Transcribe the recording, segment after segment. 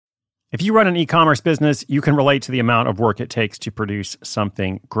If you run an e-commerce business, you can relate to the amount of work it takes to produce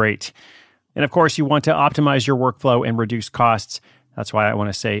something great. And of course, you want to optimize your workflow and reduce costs. That's why I want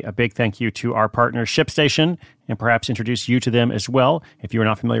to say a big thank you to our partner, ShipStation, and perhaps introduce you to them as well. If you are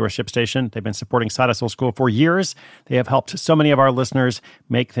not familiar with ShipStation, they've been supporting Side Hustle School for years. They have helped so many of our listeners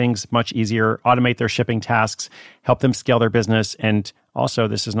make things much easier, automate their shipping tasks, help them scale their business, and also,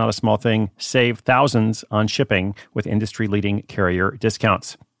 this is not a small thing, save thousands on shipping with industry-leading carrier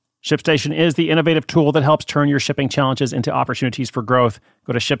discounts. ShipStation is the innovative tool that helps turn your shipping challenges into opportunities for growth.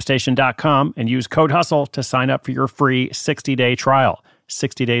 Go to ShipStation.com and use code HUSTLE to sign up for your free 60-day trial.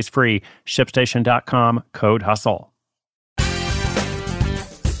 60 days free. ShipStation.com, code HUSTLE.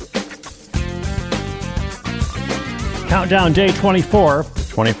 Countdown day 24.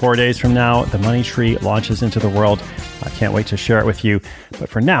 24 days from now, the Money Tree launches into the world. I can't wait to share it with you. But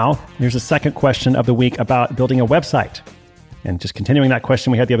for now, here's a second question of the week about building a website. And just continuing that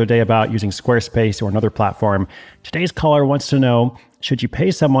question we had the other day about using Squarespace or another platform, today's caller wants to know, should you pay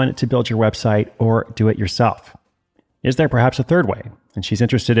someone to build your website or do it yourself? Is there perhaps a third way? And she's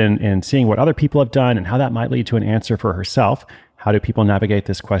interested in seeing what other people have done and how that might lead to an answer for herself. How do people navigate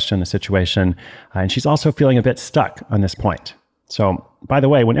this question, the situation? And she's also feeling a bit stuck on this point. So, by the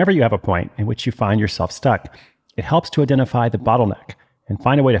way, whenever you have a point in which you find yourself stuck, it helps to identify the bottleneck and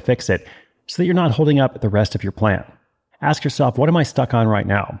find a way to fix it so that you're not holding up the rest of your plan. Ask yourself, what am I stuck on right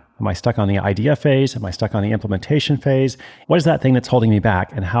now? Am I stuck on the idea phase? Am I stuck on the implementation phase? What is that thing that's holding me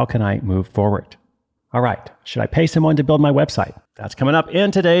back, and how can I move forward? All right, should I pay someone to build my website? That's coming up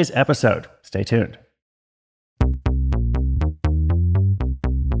in today's episode. Stay tuned.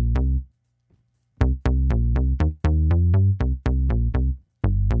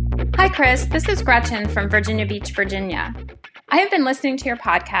 Hi, Chris. This is Gretchen from Virginia Beach, Virginia. I have been listening to your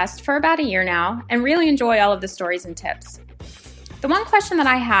podcast for about a year now and really enjoy all of the stories and tips. The one question that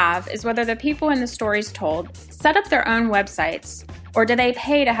I have is whether the people in the stories told set up their own websites, or do they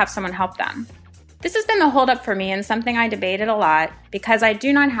pay to have someone help them? This has been the holdup for me and something I debated a lot because I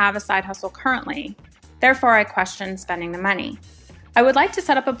do not have a side hustle currently. Therefore, I question spending the money. I would like to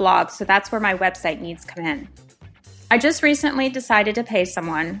set up a blog, so that's where my website needs come in. I just recently decided to pay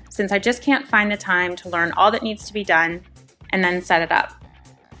someone since I just can't find the time to learn all that needs to be done and then set it up.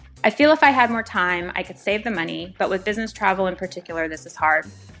 I feel if I had more time, I could save the money, but with business travel in particular, this is hard.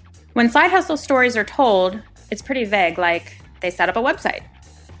 When side hustle stories are told, it's pretty vague, like they set up a website.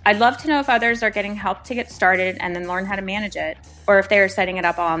 I'd love to know if others are getting help to get started and then learn how to manage it, or if they are setting it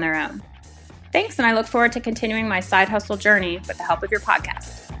up all on their own. Thanks, and I look forward to continuing my side hustle journey with the help of your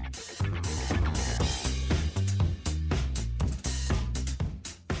podcast.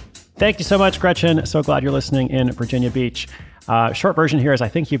 Thank you so much, Gretchen. So glad you're listening in Virginia Beach. Short version here is I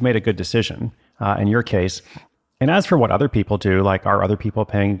think you've made a good decision in your case. And as for what other people do, like are other people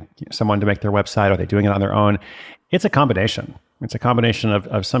paying someone to make their website? Are they doing it on their own? It's a combination. It's a combination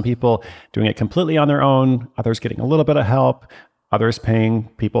of some people doing it completely on their own, others getting a little bit of help, others paying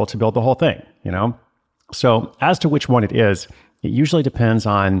people to build the whole thing, you know? So as to which one it is, it usually depends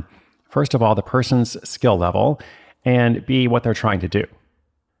on, first of all, the person's skill level, and B, what they're trying to do.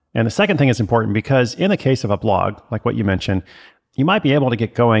 And the second thing is important because in the case of a blog, like what you mentioned, you might be able to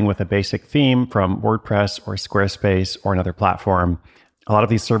get going with a basic theme from WordPress or Squarespace or another platform. A lot of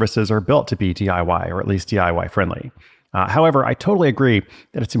these services are built to be DIY or at least DIY friendly. However, I totally agree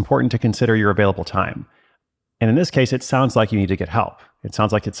that it's important to consider your available time. And in this case, it sounds like you need to get help. It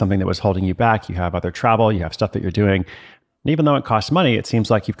sounds like it's something that was holding you back. You have other travel, you have stuff that you're doing. And even though it costs money, it seems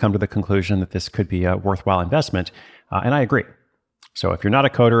like you've come to the conclusion that this could be a worthwhile investment. And I agree. So if you're not a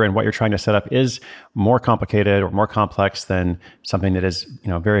coder and what you're trying to set up is more complicated or more complex than something that is,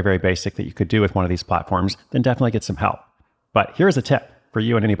 very, very basic that you could do with one of these platforms, then definitely get some help. But here's a tip for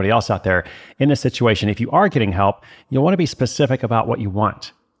you and anybody else out there in this situation. If you are getting help, you'll want to be specific about what you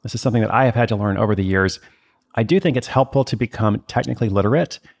want. This is something that I have had to learn over the years. I do think it's helpful to become technically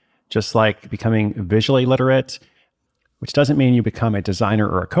literate, just like becoming visually literate, which doesn't mean you become a designer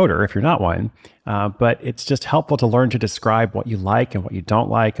or a coder if you're not one, but it's just helpful to learn to describe what you like and what you don't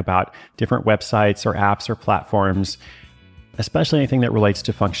like about different websites or apps or platforms, especially anything that relates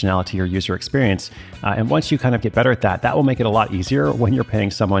to functionality or user experience. And once you kind of get better at that, that will make it a lot easier when you're paying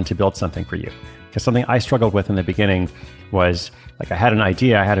someone to build something for you. Because something I struggled with in the beginning was like I had an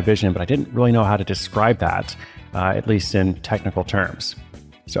idea, I had a vision, but I didn't really know how to describe that, at least in technical terms.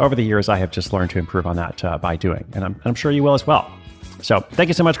 So over the years, I have just learned to improve on that by doing, and I'm sure you will as well. So thank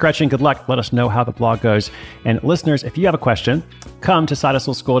you so much, Gretchen. Good luck. Let us know how the blog goes. And listeners, if you have a question, come to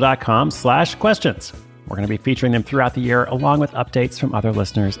sidehustleschool.com/questions. We're going to be featuring them throughout the year, along with updates from other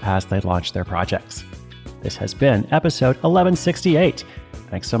listeners as they launch their projects. This has been episode 1168.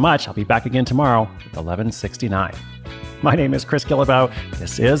 Thanks so much. I'll be back again tomorrow at 11:69. My name is Chris Guillebeau.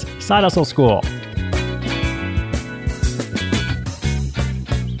 This is Side Hustle School.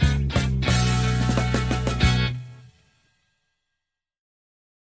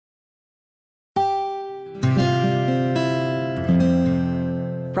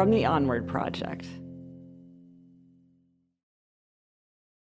 From the Onward Project.